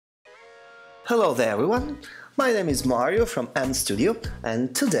Hello there everyone, my name is Mario from M Studio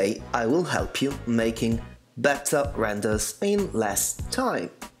and today I will help you making better renders in less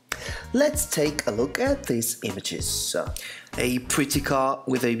time. Let's take a look at these images. A pretty car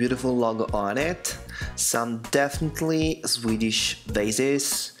with a beautiful logo on it, some definitely Swedish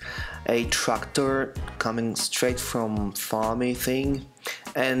vases, a tractor coming straight from farming thing,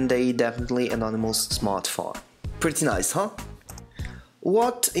 and a definitely anonymous smartphone. Pretty nice, huh?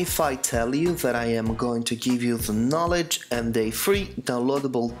 What if I tell you that I am going to give you the knowledge and a free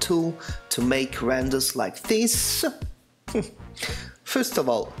downloadable tool to make renders like this? First of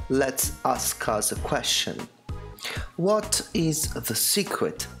all, let's ask us a question. What is the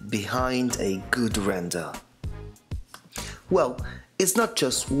secret behind a good render? Well, it's not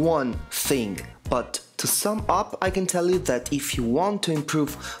just one thing, but to sum up, I can tell you that if you want to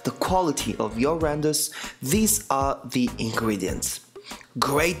improve the quality of your renders, these are the ingredients.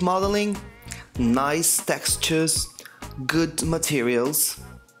 Great modeling, nice textures, good materials,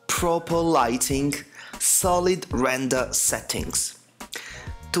 proper lighting, solid render settings.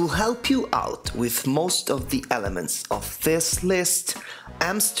 To help you out with most of the elements of this list,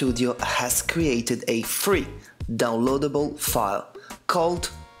 M Studio has created a free downloadable file called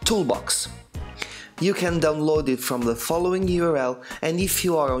Toolbox. You can download it from the following URL, and if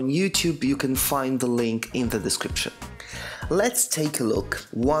you are on YouTube, you can find the link in the description. Let's take a look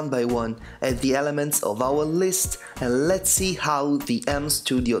one by one at the elements of our list and let's see how the M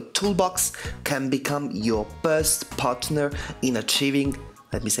Studio Toolbox can become your best partner in achieving,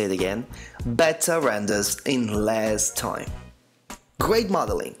 let me say it again, better renders in less time. Great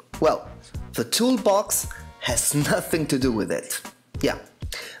modeling. Well, the Toolbox has nothing to do with it. Yeah,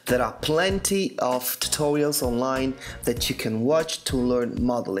 there are plenty of tutorials online that you can watch to learn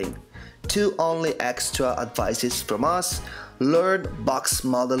modeling. Two only extra advices from us: learn box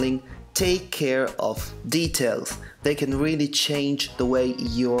modeling, take care of details. They can really change the way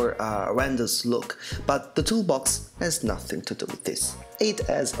your renders look, but the Toolbox has nothing to do with this. It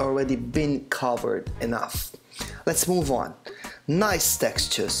has already been covered enough. Let's move on. Nice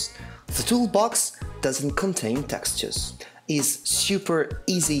textures. The Toolbox doesn't contain textures. It's super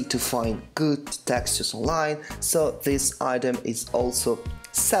easy to find good textures online, so this item is also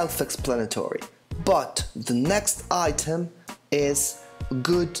self-explanatory. But the next item is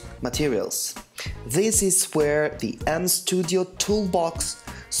good materials. This is where the M Studio Toolbox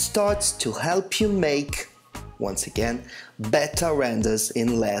starts to help you make, once again, better renders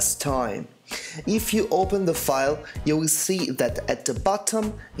in less time. If you open the file, you will see that at the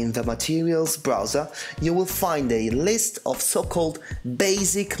bottom in the materials browser, you will find a list of so-called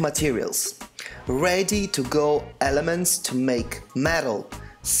basic materials, ready to go elements to make metal,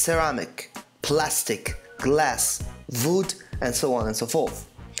 ceramic, plastic, glass, wood, and so on and so forth.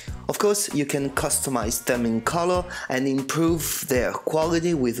 Of course, you can customize them in color and improve their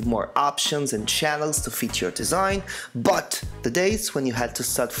quality with more options and channels to fit your design, but the days when you had to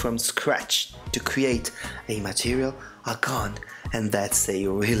start from scratch to create a material are gone, and that's a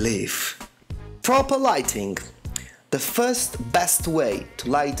relief. Proper lighting. The first best way to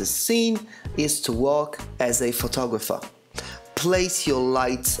light a scene is to work as a photographer. Place your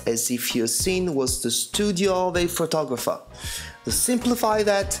lights as if your scene was the studio of a photographer. To simplify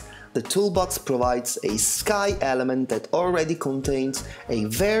that, the Toolbox provides a sky element that already contains a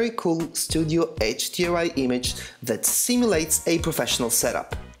very cool studio HDRI image that simulates a professional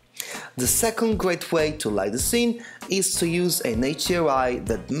setup. The second great way to light a scene is to use an HDRI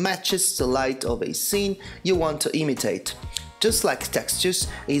that matches the light of a scene you want to imitate. Just like textures,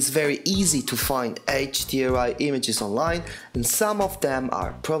 it's very easy to find HDRI images online, and some of them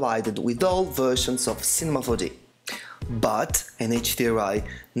are provided with all versions of Cinema 4D. But an HDRI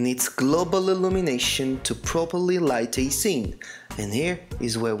needs global illumination to properly light a scene, and here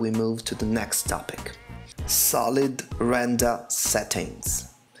is where we move to the next topic: solid render settings.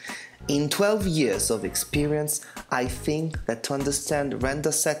 In 12 years of experience, I think that to understand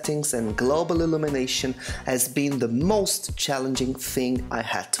render settings and global illumination has been the most challenging thing I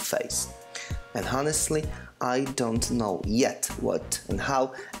had to face. And honestly, I don't know yet what and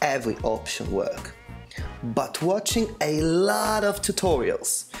how every option works. But watching a lot of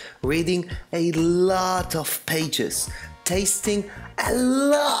tutorials, reading a lot of pages, tasting a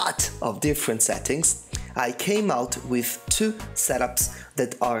lot of different settings, I came out with two setups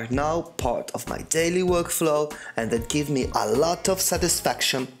that are now part of my daily workflow and that give me a lot of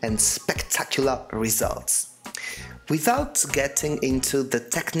satisfaction and spectacular results. Without getting into the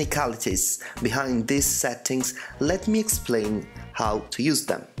technicalities behind these settings, let me explain how to use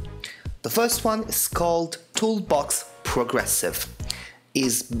them. The first one is called Toolbox Progressive.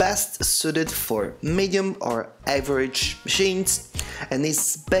 is best suited for medium or average machines and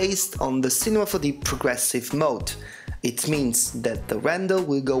is based on the Cinema 4D progressive mode. It means that the render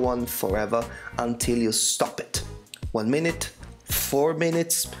will go on forever until you stop it. 1 minute, 4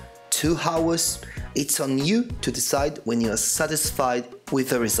 minutes, 2 hours, it's on you to decide when you are satisfied with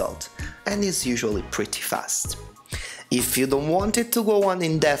the result, and it's usually pretty fast. If you don't want it to go on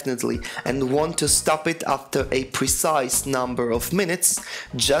indefinitely and want to stop it after a precise number of minutes,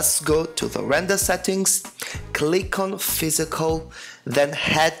 just go to the render settings, click on physical, then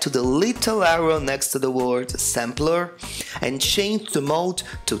head to the little arrow next to the word sampler and change the mode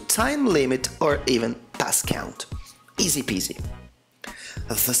to time limit or even pass count. Easy peasy.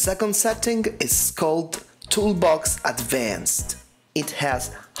 The second setting is called Toolbox Advanced. It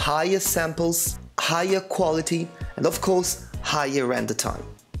has higher samples, higher quality, and of course higher render time.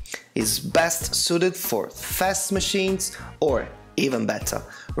 It's best suited for fast machines or, even better,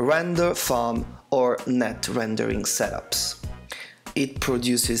 render farm or net rendering setups. It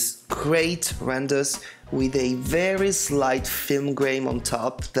produces great renders with a very slight film grain on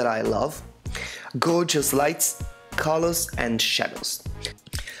top that I love, gorgeous lights, colors and shadows.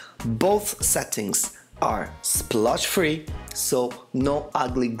 Both settings are splotch free, so no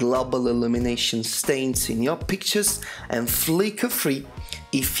ugly global illumination stains in your pictures, and flicker free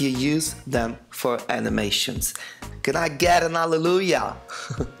if you use them for animations. Can I get an hallelujah?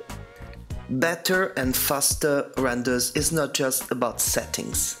 Better and faster renders is not just about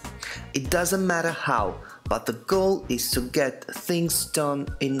settings. It doesn't matter how, but the goal is to get things done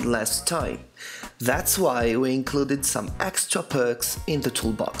in less time. That's why we included some extra perks in the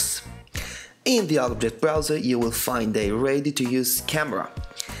toolbox. In the object browser you will find a ready-to-use camera,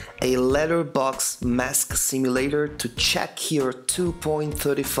 a letterbox mask simulator to check your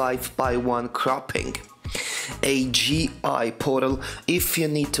 2.35 by 1 cropping, a GI portal if you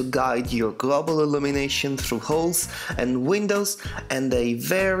need to guide your global illumination through holes and windows, and a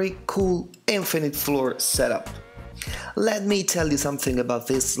very cool infinite floor setup. Let me tell you something about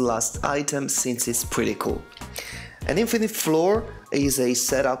this last item since it's pretty cool. An infinite floor is a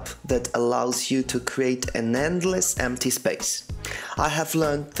setup that allows you to create an endless empty space. I have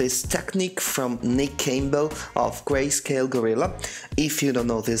learned this technique from Nick Campbell of Grayscale Gorilla. If you don't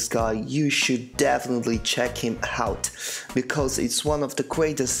know this guy, you should definitely check him out, because it's one of the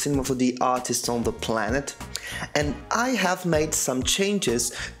greatest Cinema 4D artists on the planet. And I have made some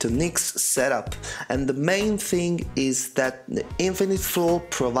changes to Nick's setup, and the main thing is that the infinite floor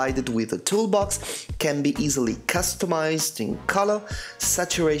provided with the toolbox can be easily customized in color,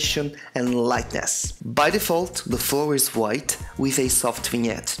 saturation and lightness. By default, the floor is white with a soft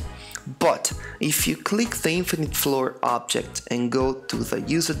vignette. But if you click the infinite floor object and go to the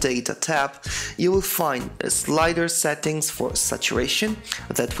user data tab, you will find a slider settings for saturation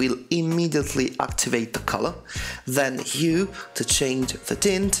that will immediately activate the color, then hue to change the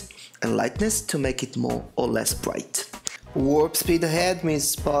tint, and lightness to make it more or less bright. Warp speed ahead,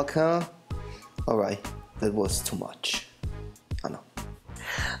 Miss Parker. Alright, that was too much. I know.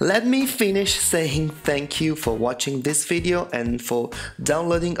 Let me finish saying thank you for watching this video and for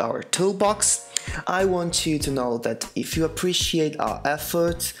downloading our toolbox. I want you to know that if you appreciate our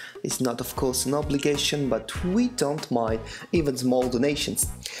efforts, it's not of course an obligation, but we don't mind even small donations.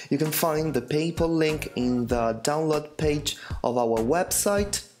 You can find the PayPal link in the download page of our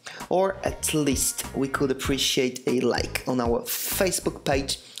website, or at least we could appreciate a like on our Facebook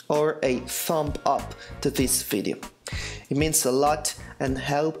page or a thumb up to this video. It means a lot and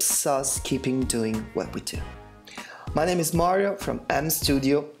helps us keeping doing what we do. My name is Mario from M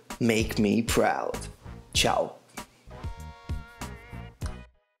Studio. Make me proud. Ciao.